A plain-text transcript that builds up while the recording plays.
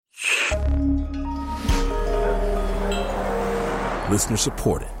Listener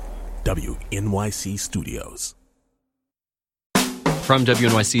supported. WNYC Studios. From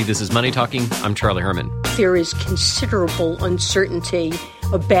WNYC, this is Money Talking. I'm Charlie Herman. There is considerable uncertainty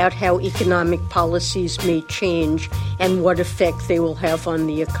about how economic policies may change and what effect they will have on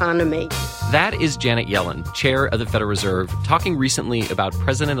the economy. That is Janet Yellen, chair of the Federal Reserve, talking recently about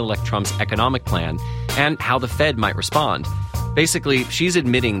President-elect Trump's economic plan and how the Fed might respond. Basically, she's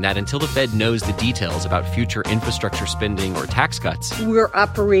admitting that until the Fed knows the details about future infrastructure spending or tax cuts, we're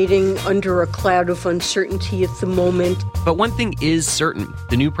operating under a cloud of uncertainty at the moment. But one thing is certain.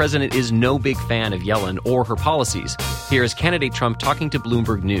 The new president is no big fan of Yellen or her policies. Here is candidate Trump talking to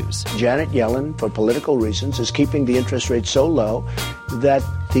Bloomberg News. Janet Yellen, for political reasons, is keeping the interest rate so low that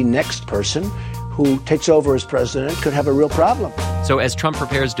the next person who takes over as president could have a real problem. So as Trump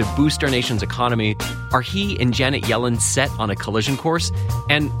prepares to boost our nation's economy, are he and Janet Yellen set on a collision course?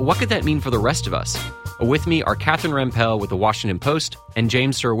 And what could that mean for the rest of us? With me are Catherine Rampell with The Washington Post and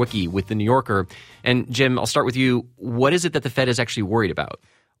James Surowiecki with The New Yorker. And Jim, I'll start with you. What is it that the Fed is actually worried about?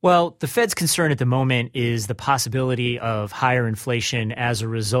 Well, the Fed's concern at the moment is the possibility of higher inflation as a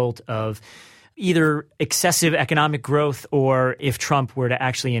result of either excessive economic growth or if Trump were to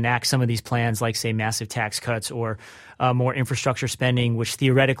actually enact some of these plans like, say, massive tax cuts or more infrastructure spending, which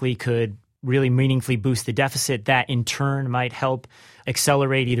theoretically could really meaningfully boost the deficit, that in turn might help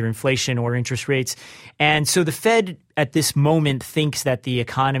accelerate either inflation or interest rates. And so the Fed at this moment thinks that the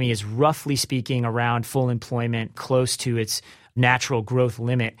economy is roughly speaking around full employment, close to its natural growth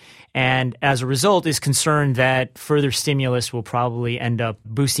limit, and as a result is concerned that further stimulus will probably end up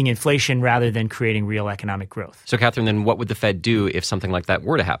boosting inflation rather than creating real economic growth. So, Catherine, then what would the Fed do if something like that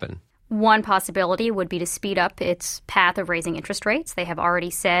were to happen? One possibility would be to speed up its path of raising interest rates. They have already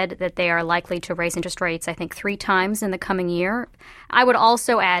said that they are likely to raise interest rates, I think, 3 times in the coming year. I would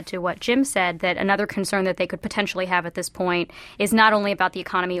also add to what Jim said that another concern that they could potentially have at this point is not only about the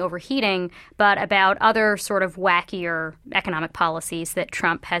economy overheating, but about other sort of wackier economic policies that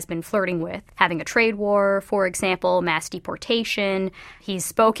Trump has been flirting with. Having a trade war, for example, mass deportation. He's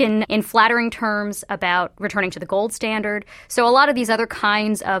spoken in flattering terms about returning to the gold standard. So a lot of these other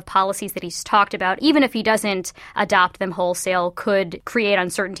kinds of policies that he's talked about, even if he doesn't adopt them wholesale, could create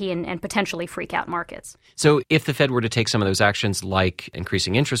uncertainty and potentially freak out markets. So if the Fed were to take some of those actions like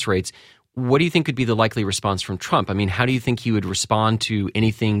increasing interest rates, what do you think could be the likely response from Trump? I mean, how do you think he would respond to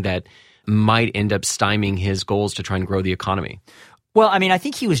anything that might end up stymieing his goals to try and grow the economy? Well, I mean, I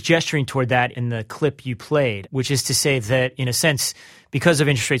think he was gesturing toward that in the clip you played, which is to say that, in a sense, because of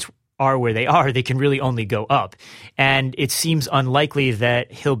interest rates are where they are, they can really only go up. And it seems unlikely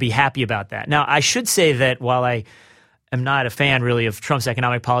that he'll be happy about that. Now, I should say that while I am not a fan really of Trump's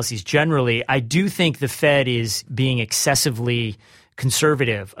economic policies generally, I do think the Fed is being excessively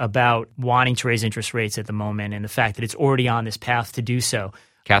conservative about wanting to raise interest rates at the moment and the fact that it's already on this path to do so.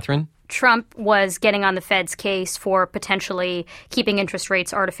 Catherine? Trump was getting on the Fed's case for potentially keeping interest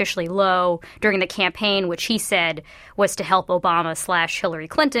rates artificially low during the campaign, which he said was to help Obama/Hillary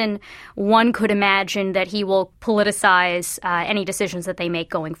Clinton. One could imagine that he will politicize any decisions that they make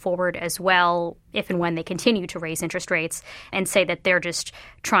going forward as well, if and when they continue to raise interest rates, and say that they're just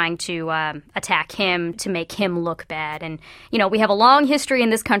trying to attack him to make him look bad. And, you know, we have a long history in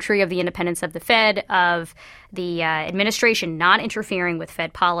this country of the independence of the Fed, of the administration not interfering with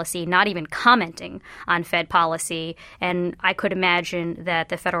Fed policy, not even commenting on Fed policy. And I could imagine that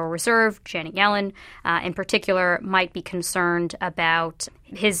the Federal Reserve, Janet Yellen in particular, might be concerned about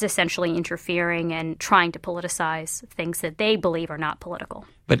his essentially interfering and trying to politicize things that they believe are not political.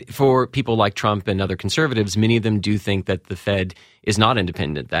 But for people like Trump and other conservatives, many of them do think that the Fed is not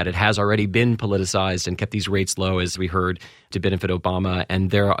independent, that it has already been politicized and kept these rates low, as we heard, to benefit Obama. And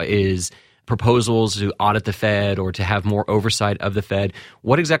there is proposals to audit the Fed or to have more oversight of the Fed.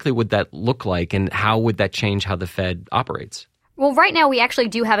 What exactly would that look like, and how would that change how the Fed operates? Well, right now we actually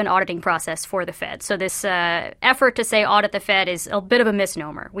do have an auditing process for the Fed. So this effort to say audit the Fed is a bit of a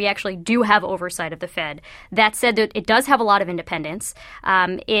misnomer. We actually do have oversight of the Fed. That said, it does have a lot of independence.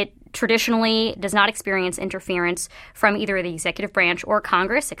 It traditionally does not experience interference from either the executive branch or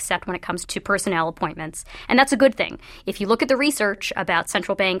Congress, except when it comes to personnel appointments. And that's a good thing. If you look at the research about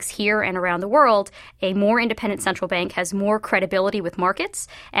central banks here and around the world, a more independent central bank has more credibility with markets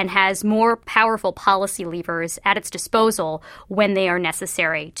and has more powerful policy levers at its disposal when they are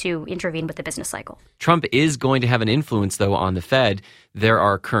necessary to intervene with the business cycle. Trump is going to have an influence, though, on the Fed. There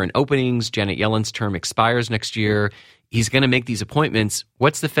are current openings. Janet Yellen's term expires next year. He's going to make these appointments.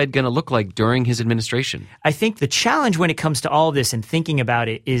 What's the Fed going to look like during his administration? I think the challenge when it comes to all of this and thinking about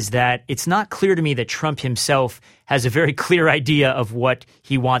it is that it's not clear to me that Trump himself has a very clear idea of what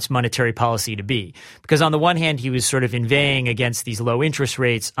he wants monetary policy to be. Because on the one hand, he was sort of inveighing against these low interest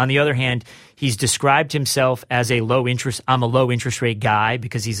rates. On the other hand, he's described himself as I'm a low interest rate guy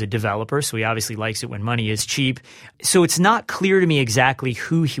because he's a developer, so he obviously likes it when money is cheap. So it's not clear to me exactly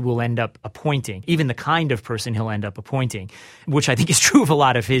who he will end up appointing, even the kind of person he'll end up appointing, which I think is true of a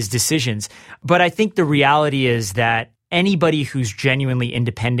lot of his decisions. But I think the reality is that anybody who's genuinely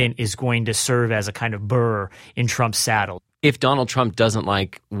independent is going to serve as a kind of burr in Trump's saddle. If Donald Trump doesn't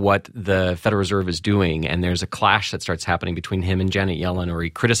like what the Federal Reserve is doing and there's a clash that starts happening between him and Janet Yellen, or he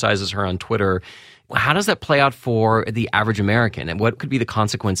criticizes her on Twitter, how does that play out for the average American, and what could be the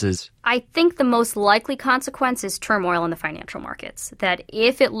consequences? I think the most likely consequence is turmoil in the financial markets. That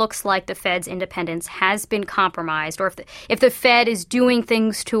if it looks like the Fed's independence has been compromised, or if the Fed is doing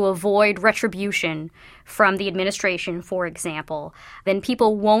things to avoid retribution from the administration, for example, then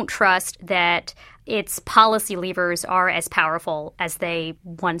people won't trust that its policy levers are as powerful as they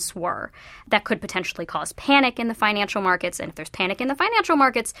once were. That could potentially cause panic in the financial markets. And if there's panic in the financial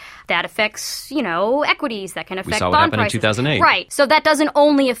markets, that affects, equities. That can affect bond prices. We saw what happened in 2008. Right. So that doesn't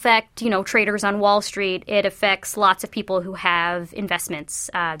only affect, traders on Wall Street. It affects lots of people who have investments,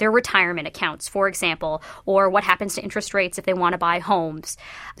 their retirement accounts, for example, or what happens to interest rates if they want to buy homes.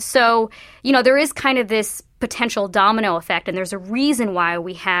 So, there is kind of this potential domino effect, and there's a reason why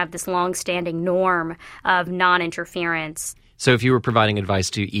we have this long-standing norm of non-interference. So if you were providing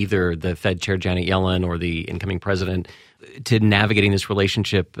advice to either the Fed Chair Janet Yellen or the incoming president to navigating this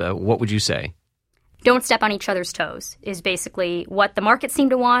relationship, what would you say? Don't step on each other's toes is basically what the markets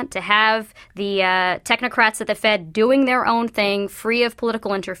seem to want, to have the technocrats at the Fed doing their own thing, free of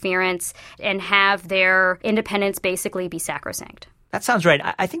political interference, and have their independence basically be sacrosanct. That sounds right.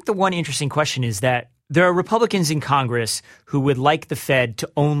 I think the one interesting question is that there are Republicans in Congress who would like the Fed to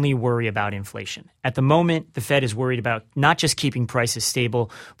only worry about inflation. At the moment, the Fed is worried about not just keeping prices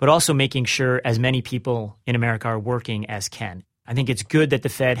stable, but also making sure as many people in America are working as can. I think it's good that the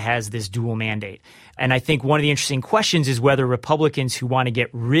Fed has this dual mandate. And I think one of the interesting questions is whether Republicans who want to get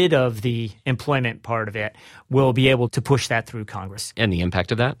rid of the employment part of it will be able to push that through Congress. And the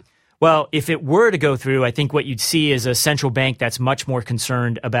impact of that? Well, if it were to go through, I think what you'd see is a central bank that's much more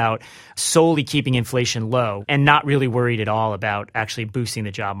concerned about solely keeping inflation low and not really worried at all about actually boosting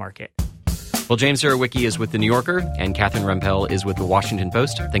the job market. Well, James Surowiecki is with The New Yorker and Catherine Rampell is with The Washington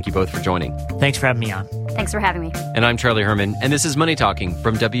Post. Thank you both for joining. Thanks for having me on. Thanks for having me. And I'm Charlie Herman, and this is Money Talking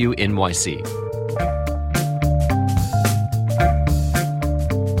from WNYC.